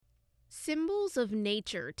Symbols of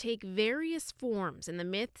nature take various forms in the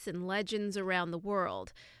myths and legends around the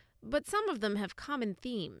world, but some of them have common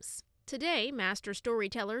themes. Today, master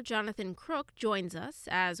storyteller Jonathan Crook joins us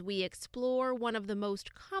as we explore one of the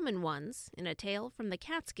most common ones in a tale from the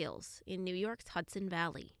Catskills in New York's Hudson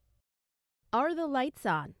Valley. Are the lights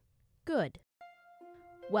on? Good.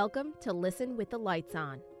 Welcome to Listen with the Lights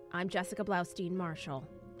On. I'm Jessica Blaustein Marshall.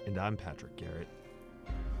 And I'm Patrick Garrett.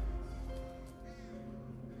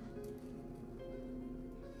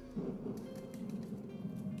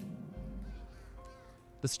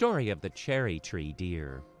 The story of the cherry tree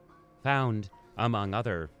deer, found, among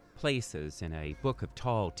other places, in a book of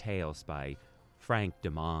tall tales by Frank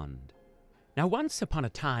Demond. Now, once upon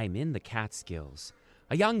a time in the Catskills,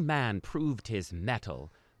 a young man proved his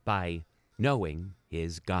mettle by knowing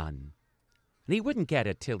his gun. And he wouldn't get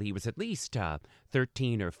it till he was at least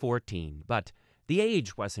 13 or 14, but the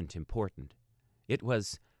age wasn't important. It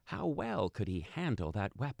was how well could he handle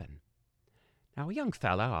that weapon. Now, a young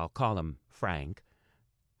fella, I'll call him Frank,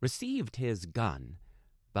 received his gun,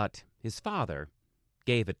 but his father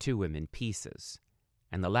gave it to him in pieces,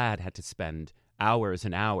 and the lad had to spend hours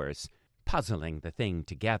and hours puzzling the thing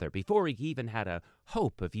together before he even had a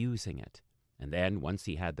hope of using it. And then, once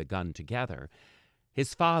he had the gun together,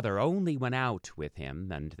 his father only went out with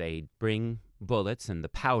him, and they'd bring bullets and the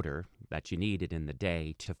powder that you needed in the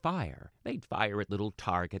day to fire. They'd fire at little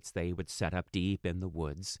targets they would set up deep in the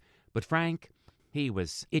woods. But Frank, he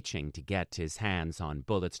was itching to get his hands on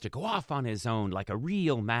bullets, to go off on his own like a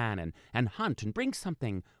real man and hunt and bring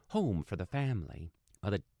something home for the family.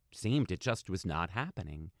 Well, it seemed it just was not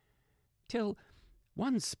happening. Till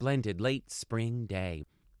one splendid late spring day,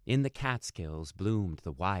 in the Catskills bloomed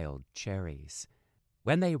the wild cherries.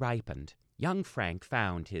 When they ripened, young Frank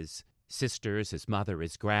found his sisters, his mother,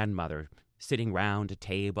 his grandmother, sitting round a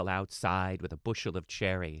table outside with a bushel of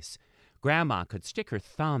cherries. Grandma could stick her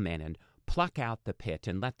thumb in and pluck out the pit,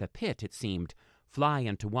 and let the pit, it seemed, fly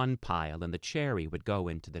into one pile, and the cherry would go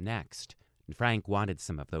into the next. And Frank wanted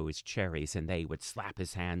some of those cherries, and they would slap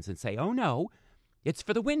his hands and say, "Oh, no, it's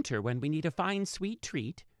for the winter when we need a fine sweet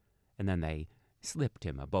treat." And then they slipped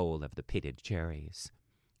him a bowl of the pitted cherries.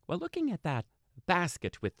 Well, looking at that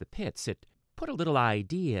basket with the pits, it put a little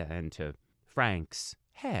idea into Frank's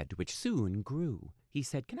head, which soon grew. He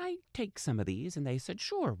said, "Can I take some of these?" And they said,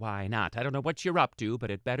 "Sure, why not? I don't know what you're up to, but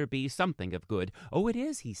it better be something of good." "Oh, it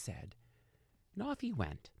is," he said. And off he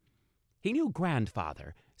went. He knew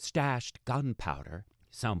Grandfather stashed gunpowder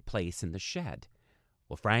someplace in the shed.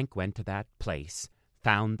 Well, Frank went to that place,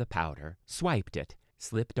 found the powder, swiped it,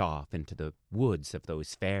 slipped off into the woods of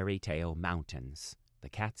those fairy tale mountains, the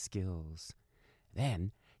Catskills.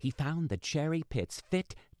 Then he found the cherry pits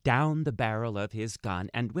fit down the barrel of his gun,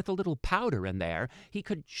 and with a little powder in there, he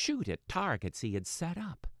could shoot at targets he had set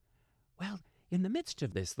up. Well, in the midst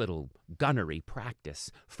of this little gunnery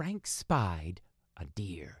practice, Frank spied a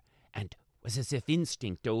deer, and was as if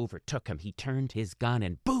instinct overtook him. He turned his gun,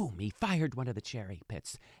 and boom, he fired one of the cherry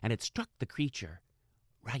pits, and it struck the creature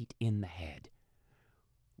right in the head.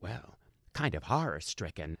 Well, kind of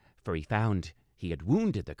horror-stricken, for he found he had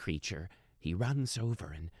wounded the creature, he runs over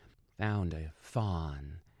and found a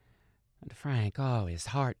fawn. And Frank, his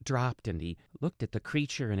heart dropped, and he looked at the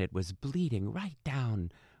creature, and it was bleeding right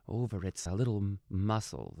down over its little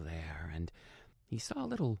muscle there, and he saw a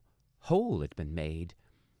little hole had been made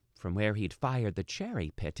from where he'd fired the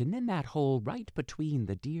cherry pit, and in that hole, right between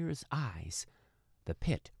the deer's eyes, the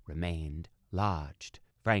pit remained lodged.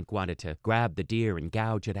 Frank wanted to grab the deer and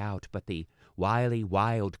gouge it out, but the wily,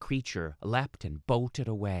 wild creature leapt and bolted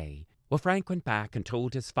away. Well, Frank went back and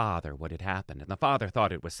told his father what had happened, and the father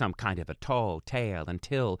thought it was some kind of a tall tale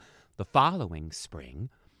until the following spring,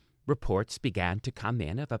 reports began to come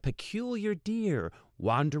in of a peculiar deer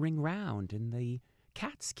wandering round in the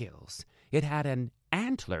Catskills. It had an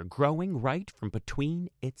antler growing right from between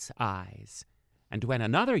its eyes. And when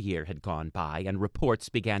another year had gone by and reports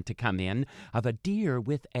began to come in of a deer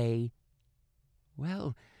with a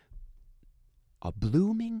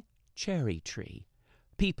blooming cherry tree,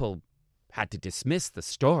 people had to dismiss the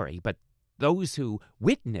story, but those who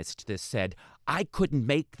witnessed this said, "I couldn't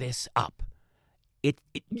make this up.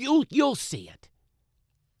 You'll see it."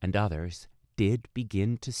 And others did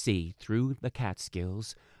begin to see through the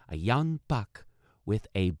Catskills a young buck with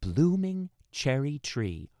a blooming cherry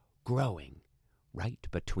tree growing right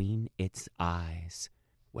between its eyes.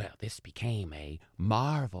 Well, this became a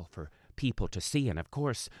marvel for people to see, and of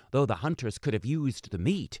course, though the hunters could have used the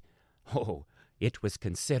meat, It was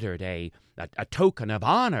considered a token of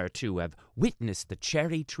honor to have witnessed the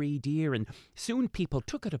cherry tree deer, and soon people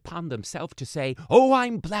took it upon themselves to say, "Oh,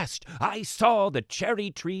 I'm blessed, I saw the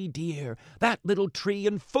cherry tree deer, that little tree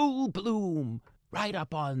in full bloom, right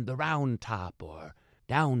up on the Round Top or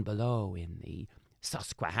down below in the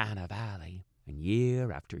Susquehanna Valley." And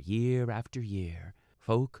year after year after year,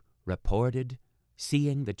 folk reported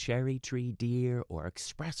seeing the cherry tree deer or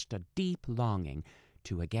expressed a deep longing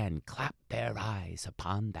to again clap their eyes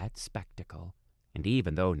upon that spectacle. And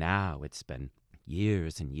even though now it's been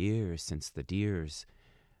years and years since the deer's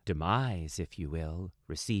demise, if you will,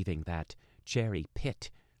 receiving that cherry pit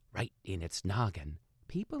right in its noggin,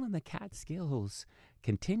 people in the Catskills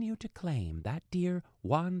continue to claim that deer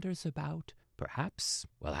wanders about, perhaps,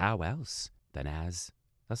 well, how else than as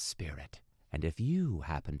a spirit. And if you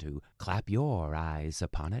happen to clap your eyes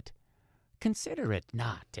upon it, consider it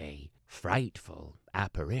not a frightful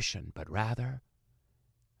apparition, but rather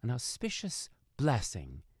an auspicious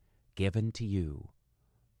blessing given to you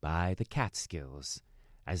by the Catskills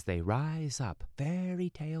as they rise up Fairy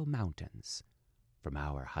Tale Mountains from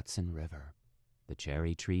our Hudson River, the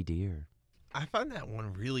cherry tree deer. I find that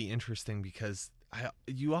one really interesting because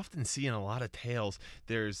you often see in a lot of tales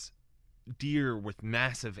there's deer with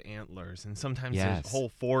massive antlers, and sometimes there's whole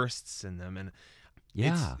forests in them, and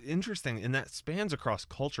it's interesting, and that spans across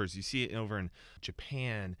cultures. You see it over in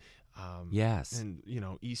Japan, and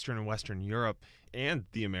Eastern and Western Europe, and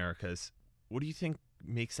the Americas. What do you think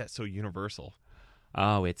makes that so universal?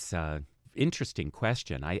 Oh, it's an interesting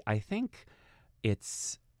question. I think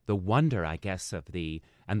it's the wonder, I guess, of the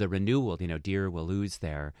renewal. Deer will lose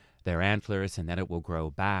their antlers, and then it will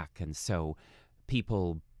grow back, and so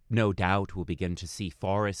people no doubt will begin to see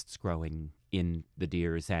forests growing in the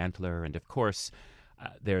deer's antler. And of course,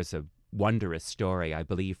 there's a wondrous story, I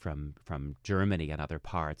believe, from Germany and other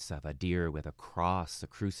parts of a deer with a cross, a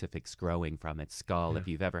crucifix growing from its skull. If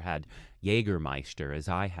you've ever had Jägermeister, as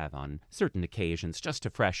I have on certain occasions, just to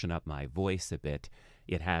freshen up my voice a bit,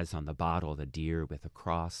 it has on the bottle the deer with a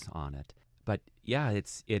cross on it. But yeah,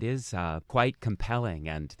 it is quite compelling,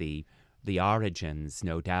 and the origins,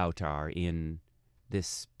 no doubt, are in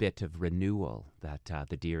this bit of renewal that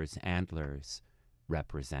the deer's antlers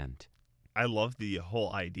represent. I love the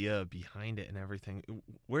whole idea behind it and everything.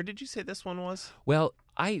 Where did you say this one was? Well,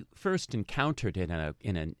 I first encountered it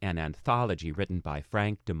in an anthology written by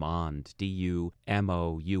Frank Dumond, D-U-M-O-U-N-D.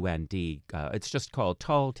 It's just called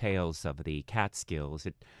Tall Tales of the Catskills.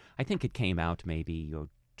 I think it came out maybe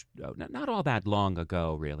not all that long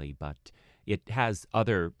ago, really, but it has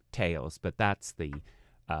other tales, but that's the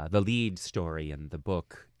lead story in the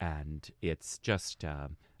book, and it's just,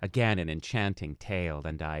 again, an enchanting tale.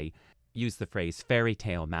 And I use the phrase Fairy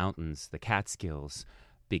Tale Mountains, the Catskills,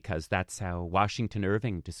 because that's how Washington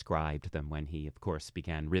Irving described them when he, of course,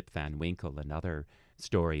 began Rip Van Winkle and other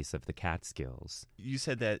stories of the Catskills. You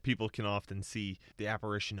said that people can often see the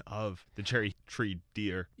apparition of the cherry tree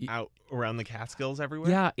deer out around the Catskills everywhere?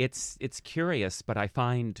 Yeah, it's curious, but I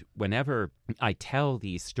find whenever I tell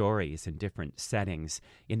these stories in different settings,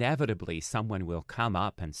 inevitably someone will come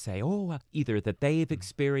up and say, either that they've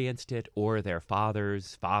experienced it or their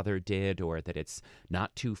father's father did, or that it's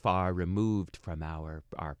not too far removed from our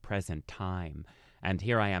present time. And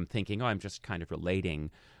here I am thinking, I'm just kind of relating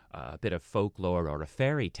a bit of folklore or a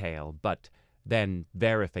fairy tale, but then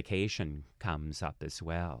verification comes up as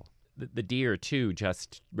well. The deer, too,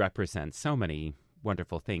 just represents so many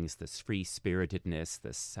wonderful things, this free-spiritedness,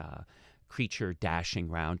 this creature dashing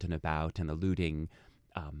round and about and eluding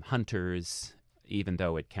hunters, even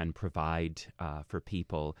though it can provide for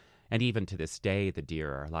people. And even to this day, the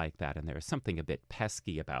deer are like that, and there's something a bit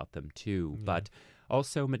pesky about them, too, but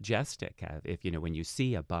also majestic. When you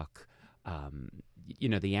see a buck,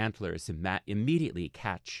 the antlers immediately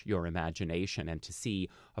catch your imagination, and to see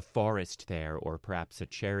a forest there, or perhaps a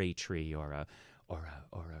cherry tree, or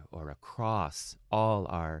a cross, all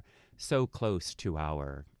are so close to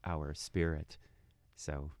our spirit.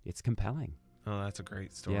 So it's compelling. Oh, that's a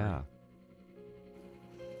great story. Yeah.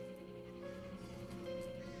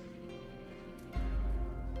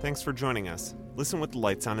 Thanks for joining us. Listen with the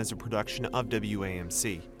Lights On is a production of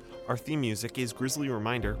WAMC. Our theme music is Grizzly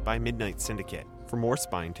Reminder by Midnight Syndicate. For more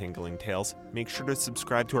spine-tingling tales, make sure to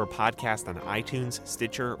subscribe to our podcast on iTunes,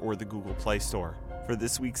 Stitcher, or the Google Play Store. For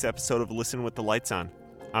this week's episode of Listen with the Lights On,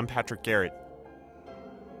 I'm Patrick Garrett.